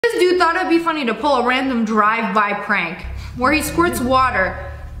dude thought it'd be funny to pull a random drive-by prank where he squirts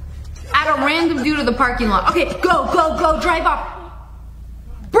water at a random dude in the parking lot. Okay, go, go, go, drive off.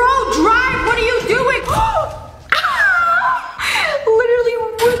 Bro, drive, what are you doing? Literally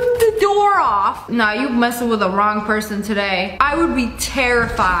ripped the door off. Nah, you messing with the wrong person today. I would be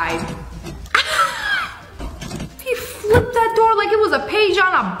terrified. He flipped that door like it was a page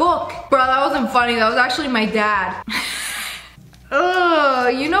on a book. Bro, that wasn't funny, that was actually my dad.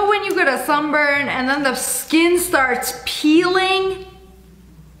 Ugh, you know when you get a sunburn and then the skin starts peeling?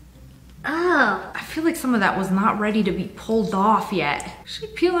 Oh, I feel like some of that was not ready to be pulled off yet. She's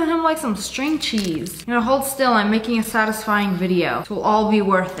peeling him like some string cheese. You know, hold still, I'm making a satisfying video. It will all be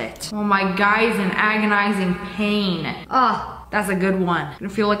worth it. Well, my guy's in agonizing pain. Oh, that's a good one. I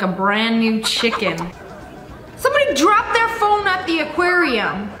feel like a brand new chicken. Somebody dropped their phone at the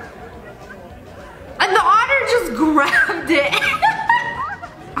aquarium. And the otter just grabbed it.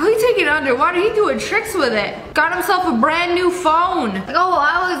 Oh, he taking it underwater. He doing tricks with it. Got himself a brand new phone. Like, oh,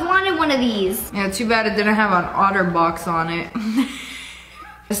 I always wanted one of these. Yeah, too bad it didn't have an otter box on it.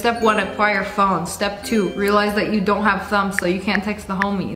 Step 1, acquire phone. Step 2, realize that you don't have thumbs, so you can't text the homies.